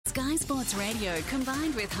Sky Sports Radio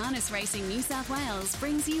combined with Harness Racing New South Wales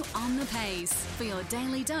brings you On the Pace for your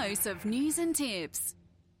daily dose of news and tips.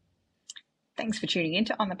 Thanks for tuning in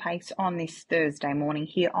to On the Pace on this Thursday morning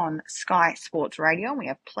here on Sky Sports Radio. We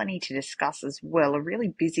have plenty to discuss as well. A really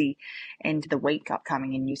busy end of the week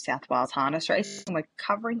upcoming in New South Wales harness racing. We're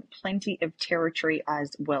covering plenty of territory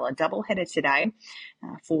as well. A doubleheader today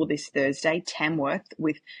for this Thursday. Tamworth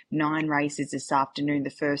with 9 races this afternoon.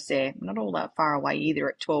 The first there, not all that far away either,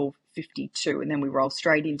 at 12:52, and then we roll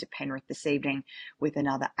straight into Penrith this evening with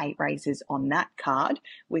another 8 races on that card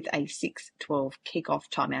with a 6:12 kickoff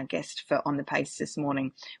time. Our guest for On the Pace this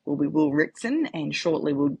morning will be Will Rickson, and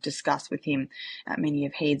shortly we'll discuss with him many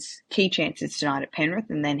of his key chances tonight at Penrith,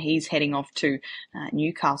 and then he's heading off to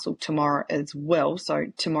Newcastle tomorrow as well. So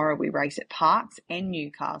tomorrow we race at Parkes and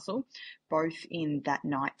Newcastle, both in that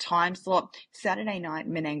night time slot. Saturday night,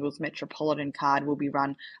 Menangle's Metropolitan card will be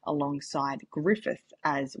run alongside Griffith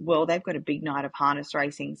as well. They've got a big night of harness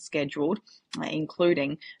racing scheduled,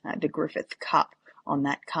 including the Griffith Cup on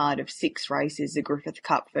that card of 6 races. The Griffith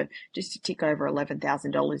Cup for just a tick over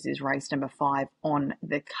 $11,000 is race number 5 on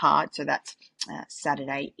the card. So that's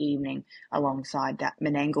Saturday evening alongside that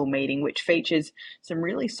Menangle meeting, which features some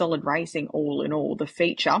really solid racing all in all. The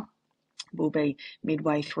feature will be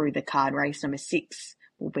midway through the card. Race number 6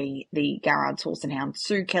 will be the Garrard's Horse and Hound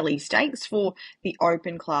Sue Kelly Stakes. For the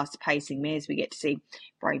open class pacing mares, we get to see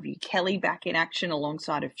Bravey Kelly back in action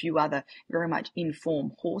alongside a few other very much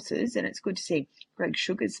in-form horses. And it's good to see Greg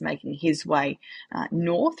Sugars making his way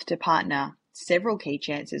north to partner several key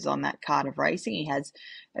chances on that card of racing. He has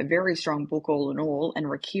a very strong book all in all, and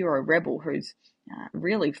Rakiro Rebel, who's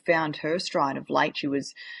really found her stride of late. She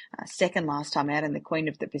was second last time out in the Queen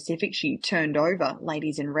of the Pacific. She turned over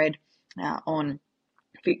Ladies in Red on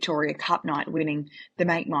Victoria Cup night, winning the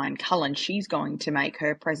Make Mine Cullen. She's going to make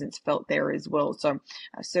her presence felt there as well. So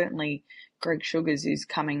certainly Greg Sugars is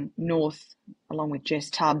coming north along with Jess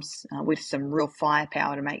Tubbs with some real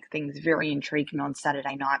firepower to make things very intriguing on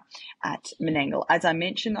Saturday night at Menangle. As I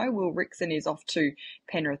mentioned though, Will Rickson is off to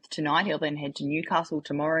Penrith tonight. He'll then head to Newcastle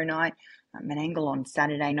tomorrow night. Menangle on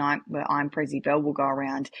Saturday night, where I'm Prezi Bell will go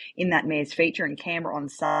around in that mare's feature, and Canberra on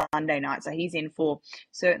Sunday night. So he's in for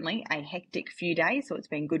certainly a hectic few days. So it's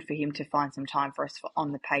been good for him to find some time for us for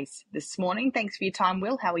On the Pace this morning. Thanks for your time,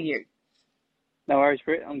 Will. How are you? No worries,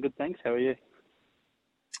 Britt. I'm good, thanks. How are you?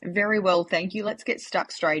 Very well, thank you. Let's get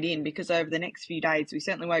stuck straight in, because over the next few days, we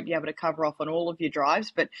certainly won't be able to cover off on all of your drives,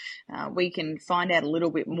 but we can find out a little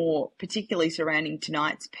bit more, particularly surrounding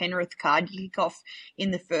tonight's Penrith card. You kick off in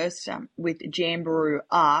the first with Jamboree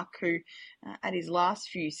Ark, who at his last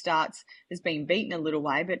few starts has been beaten a little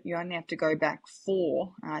way, but you only have to go back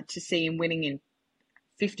 4 to see him winning in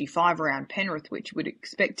 55 around Penrith, which would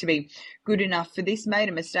expect to be good enough for this. Made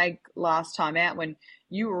a mistake last time out when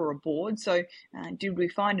you were aboard. So did we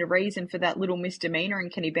find a reason for that little misdemeanor,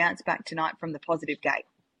 and can he bounce back tonight from the positive gate?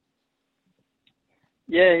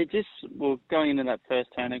 Yeah, he just, going into that first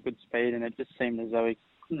turn at good speed, and it just seemed as though he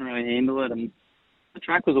couldn't really handle it. And the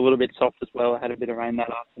track was a little bit soft as well. It had a bit of rain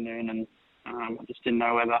that afternoon, and I just didn't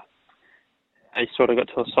know whether he sort of got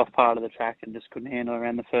to a soft part of the track and just couldn't handle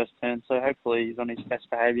around the first turn. So hopefully he's on his best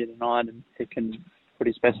behaviour tonight and he can put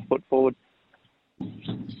his best foot forward.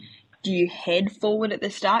 Do you head forward at the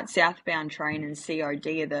start? Southbound Train and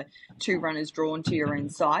COD are the 2 runners drawn to your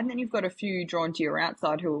inside. And then you've got a few drawn to your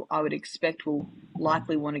outside who I would expect will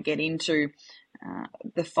likely want to get into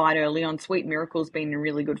the fight early on. Sweet Miracle's been in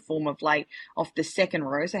really good form of late off the second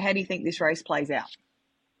row. So how do you think this race plays out?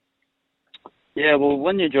 Yeah, well,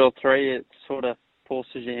 when you draw 3, it sort of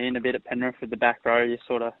forces you in a bit at Penrith with the back row. You're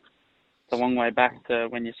sort of the long way back to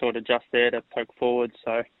when you're sort of just there to poke forward.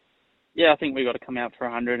 So, yeah, I think we've got to come out for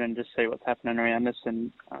 100 and just see what's happening around us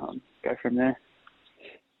and go from there.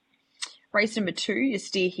 Race number 2, your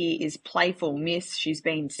steer here is Playful Miss. She's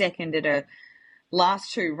been second at her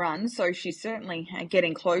last 2 runs, so she's certainly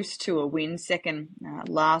getting close to a win. Second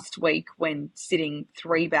last week when sitting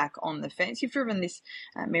 3 back on the fence. You've driven this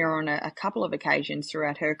mare on a couple of occasions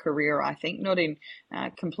throughout her career, I think, not in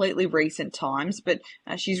completely recent times, but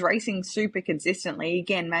she's racing super consistently.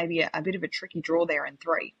 Again, maybe a bit of a tricky draw there in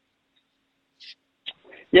 3.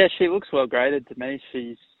 Yeah, she looks well graded to me.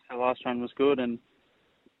 Her last run was good, and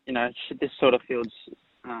this sort of field's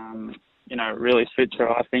really suits her.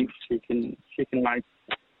 I think she can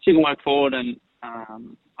work forward, and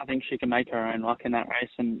I think she can make her own luck in that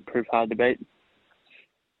race and prove hard to beat.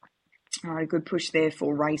 All right, good push there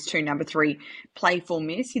for race 2, number 3, Playful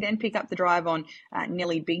Miss. You then pick up the drive on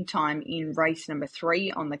Nelly Big Time in race number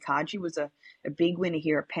 3 on the card. She was a big winner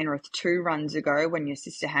here at Penrith 2 runs ago when your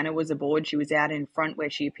sister Hannah was aboard. She was out in front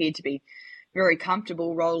where she appeared to be very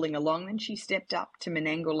comfortable rolling along. Then she stepped up to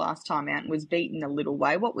Menangle last time out and was beaten a little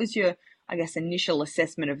way. What was your, I guess, initial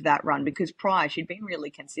assessment of that run? Because prior she'd been really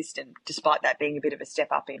consistent, despite that being a bit of a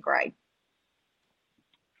step up in grade.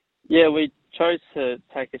 Yeah, we chose to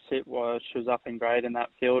take a sit while she was up in grade in that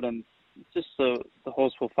field, and just the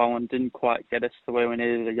horse for Follin didn't quite get us to where we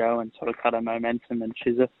needed to go and sort of cut her momentum. And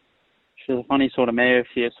she's a funny sort of mare. If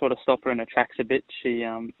you sort of stop her in her tracks a bit,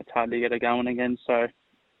 it's hard to get her going again. So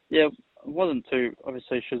yeah, it wasn't too,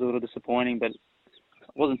 obviously she was a little disappointing, but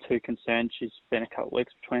I wasn't too concerned. She's been a couple of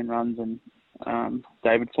weeks between runs, and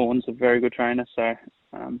David Thorne's a very good trainer, so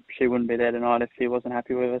she wouldn't be there tonight if he wasn't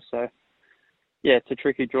happy with her. So yeah, it's a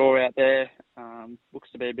tricky draw out there.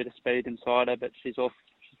 Looks to be a bit of speed inside her, but she's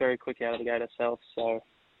very quick out of the gate herself. So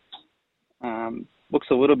looks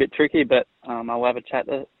a little bit tricky, but I'll have a chat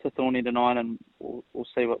to Thorny tonight, and we'll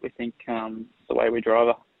see what we think the way we drive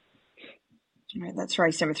her. That's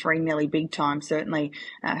race number 3, Melly Big Time. Certainly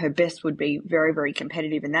her best would be very, very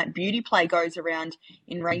competitive. And that beauty play goes around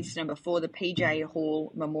in race number 4, the PJ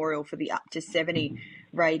Hall Memorial for the up to 70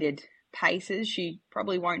 rated paces. She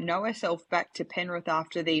probably won't know herself back to Penrith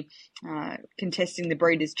after the contesting the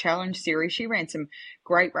Breeders' Challenge Series. She ran some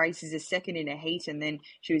great races, a second in a heat, and then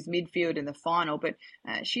she was midfield in the final. But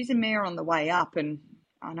she's a mare on the way up, and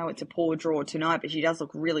I know it's a poor draw tonight, but she does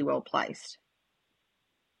look really well placed.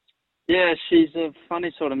 Yeah, she's a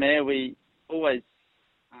funny sort of mare. We always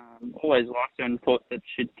liked her and thought that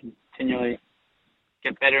she'd continually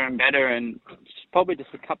get better and better, and probably just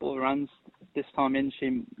a couple of runs this time in,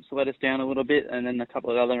 she let us down a little bit, and then a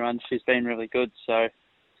couple of other runs she's been really good. So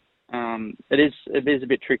it is a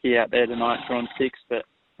bit tricky out there tonight, drawn 6, but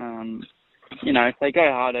if they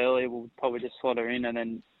go hard early, we'll probably just slot her in, and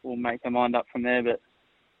then we'll make her mind up from there. But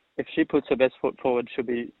if she puts her best foot forward, she'll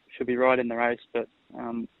be right in the race. But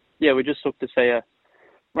we just look to see her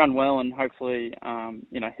run well and hopefully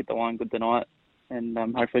hit the line good tonight, and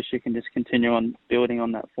hopefully she can just continue on building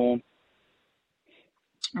on that form.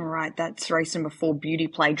 All right, that's race number 4, Beauty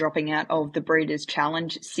Play, dropping out of the Breeders'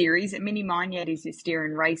 Challenge Series. Mini Mignette is this steer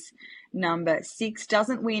in race number 6.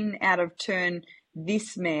 Doesn't win out of turn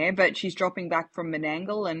this mare, but she's dropping back from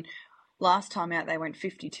Menangle, and last time out they went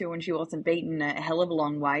 52 and she wasn't beaten a hell of a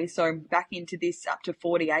long way. So back into this up to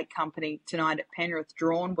 48 company tonight at Penrith,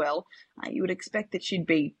 drawn well. You would expect that she'd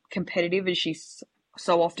be competitive, as she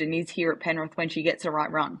so often is here at Penrith when she gets the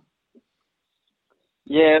right run.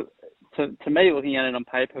 Yeah, to me, looking at it on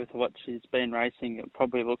paper with what she's been racing, it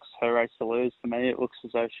probably looks her race to lose. To me, it looks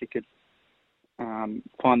as though she could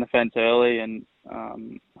find the fence early, and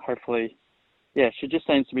hopefully, she just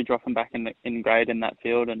seems to be dropping back in grade in that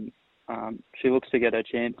field, and she looks to get her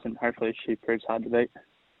chance, and hopefully she proves hard to beat.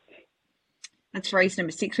 That's race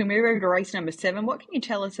number 6. We move over to race number 7. What can you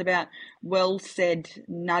tell us about Well Said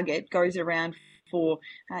Nugget? Goes around for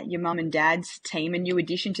your mum and dad's team, a new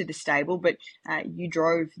addition to the stable, but you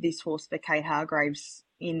drove this horse for Kate Hargraves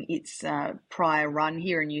in its prior run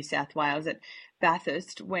here in New South Wales at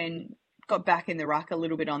Bathurst, when got back in the ruck a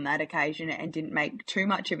little bit on that occasion and didn't make too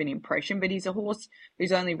much of an impression. But he's a horse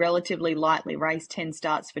who's only relatively lightly raced, 10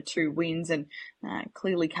 starts for 2 wins, and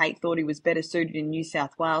clearly Kate thought he was better suited in New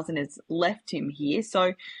South Wales and has left him here.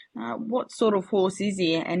 So what sort of horse is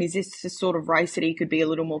he, and is this the sort of race that he could be a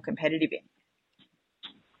little more competitive in?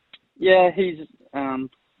 Yeah, he's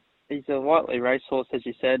a lightly raced horse, as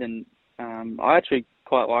you said, and I actually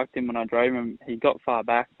quite liked him when I drove him. He got far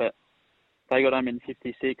back, but they got him in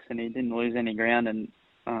 56 and he didn't lose any ground, and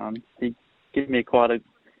he gave me quite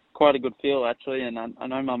a good feel, actually, and I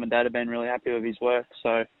know Mum and Dad have been really happy with his work,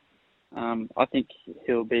 so I think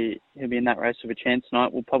he'll be in that race with a chance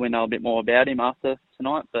tonight. We'll probably know a bit more about him after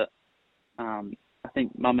tonight, but I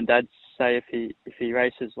think Mum and Dad say if he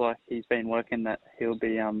races like he's been working, that he'll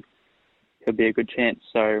be a good chance.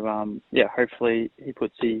 So hopefully he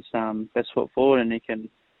puts his best foot forward, and he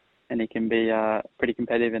can be pretty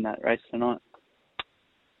competitive in that race tonight.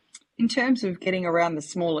 In terms of getting around the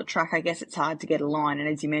smaller track, I guess it's hard to get a line, and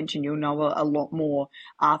as you mentioned, you'll know a lot more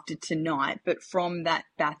after tonight. But from that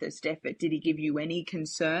Bathurst effort, did he give you any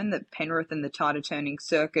concern that Penrith and the tighter turning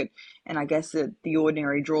circuit, and I guess the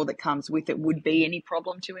ordinary draw that comes with it, would be any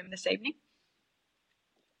problem to him this evening?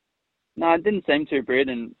 No, it didn't seem to, Britt,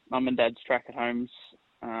 and Mum and Dad's track at home's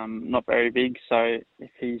not very big, so if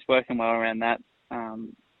he's working well around that,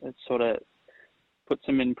 it sort of puts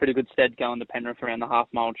him in pretty good stead going to Penrith around the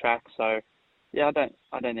half-mile track. So, yeah, I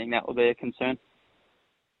don't think that will be a concern.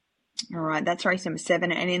 All right, that's race number 7.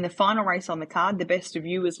 And in the final race on the card, the Best of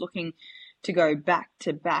You is looking to go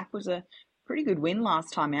back-to-back. Was a pretty good win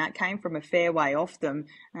last time out. Came from a fair way off them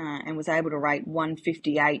and was able to rate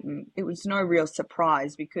 158. And it was no real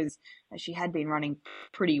surprise because she had been running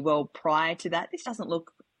pretty well prior to that. This doesn't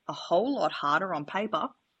look a whole lot harder on paper.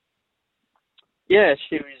 Yeah,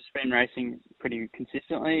 she's been racing pretty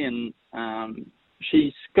consistently, and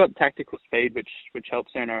she's got tactical speed, which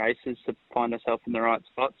helps her in her races to find herself in the right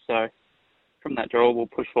spot. So from that draw, we'll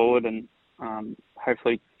push forward, and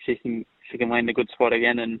hopefully she can land a good spot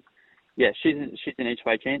again. And yeah, she's an each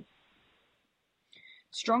way chance.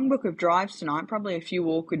 Strong book of drives tonight, probably a few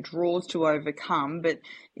awkward draws to overcome, but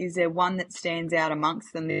is there one that stands out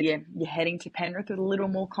amongst them that you're heading to Penrith with a little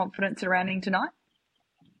more confidence surrounding tonight?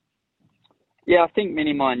 Yeah, I think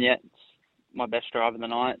Mini Mignette's my best driver of the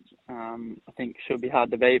night. I think she'll be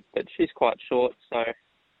hard to beat, but she's quite short, so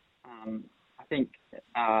I think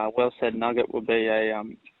Well Said Nugget will be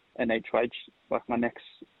an each way, like my next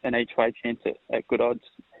an each way chance at good odds.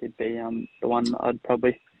 He'd be the one that I'd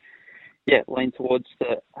probably lean towards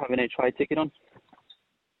to have an each way ticket on.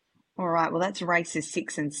 All right, well, that's races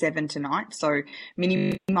 6 and 7 tonight. So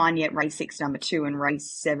Mini Mignette, race 6, number 2, and race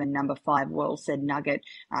 7, number 5, Well Said Nugget.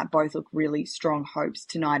 Both look really strong hopes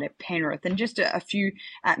tonight at Penrith. And just a few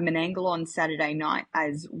at Menangle on Saturday night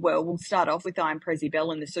as well. We'll start off with I'm Prezi Bell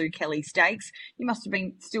in the Sue Kelly Stakes. You must have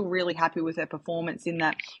been still really happy with her performance in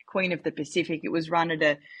that Queen of the Pacific. It was run at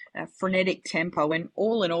a frenetic tempo, and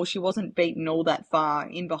all in all, she wasn't beaten all that far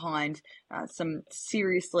in behind some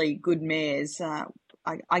seriously good mares.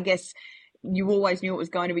 I guess you always knew it was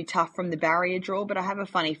going to be tough from the barrier draw, but I have a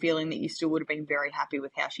funny feeling that you still would have been very happy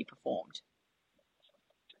with how she performed.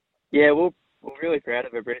 Yeah, we're really proud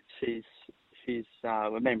of her, Britt. She's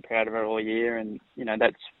we've been proud of her all year, and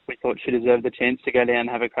we thought she deserved the chance to go down and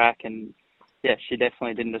have a crack, and yeah, she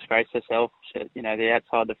definitely didn't disgrace herself. The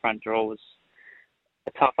outside the front draw was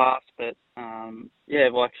a tough ask, but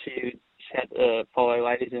she had to follow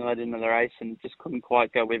ladies and led into the race and just couldn't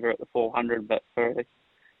quite go with her at the 400. But for her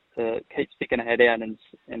to keep sticking her head out and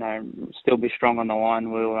still be strong on the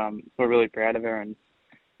line, we're really proud of her. And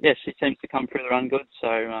yeah, she seems to come through the run good.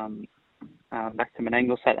 So back to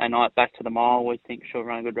Menangle Saturday night, back to the mile. We think she'll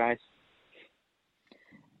run a good race.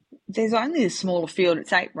 There's only a smaller field.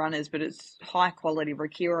 It's 8 runners, but it's high quality.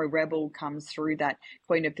 Rakiro Rebel comes through that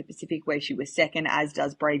Queen of the Pacific where she was second, as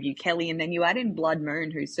does Braveview Kelly. And then you add in Blood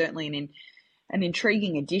Moon, who's certainly an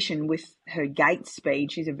intriguing addition with her gate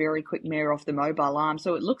speed. She's a very quick mare off the mobile arm.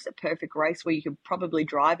 So it looks a perfect race where you could probably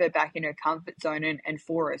drive her back in her comfort zone and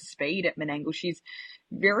for her speed at Menangle. She's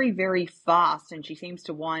very, very fast, and she seems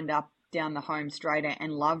to wind up down the home straighter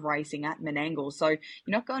and love racing at Menangle. So you're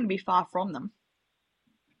not going to be far from them.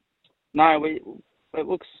 No, it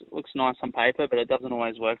looks nice on paper, but it doesn't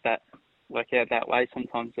always work out that way.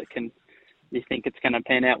 Sometimes you think it's going to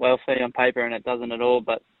pan out well for you on paper, and it doesn't at all.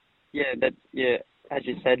 But as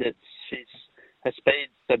you said, her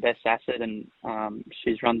speed's the best asset, and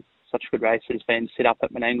she's run such good races, being sit up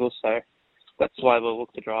at Menangle, so that's why we'll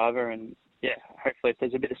look to drive her. And yeah, hopefully if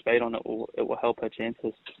there's a bit of speed on it, it will help her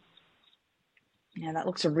chances. Yeah, that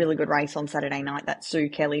looks a really good race on Saturday night. That's Sue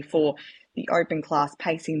Kelly for the open class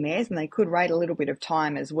pacing mares, and they could rate a little bit of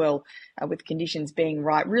time as well with conditions being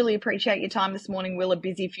right. Really appreciate your time this morning, Will. A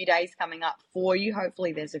busy few days coming up for you.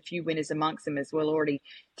 Hopefully there's a few winners amongst them as well, already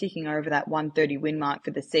ticking over that 130 win mark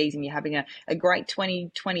for the season. You're having a great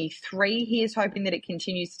 2023. Here's hoping that it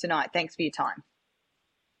continues tonight. Thanks for your time.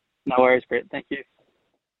 No worries, Britt. Thank you.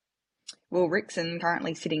 Will Rickson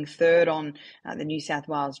currently sitting third on the New South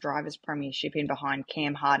Wales Drivers' Premiership in behind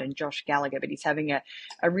Cam Hart and Josh Gallagher, but he's having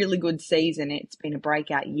a really good season. It's been a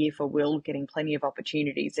breakout year for Will, getting plenty of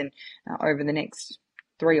opportunities, and over the next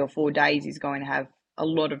 3 or 4 days he's going to have a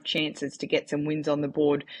lot of chances to get some wins on the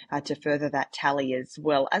board to further that tally as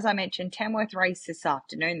well. As I mentioned, Tamworth race this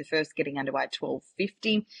afternoon, the first getting underway at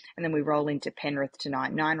 12:50, and then we roll into Penrith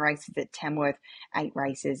tonight. 9 races at Tamworth, 8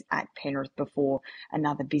 races at Penrith before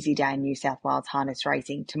another busy day in New South Wales harness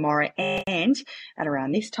racing tomorrow. And at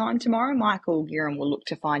around this time tomorrow, Michael Guerin will look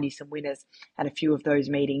to find you some winners at a few of those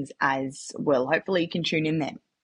meetings as well. Hopefully you can tune in then.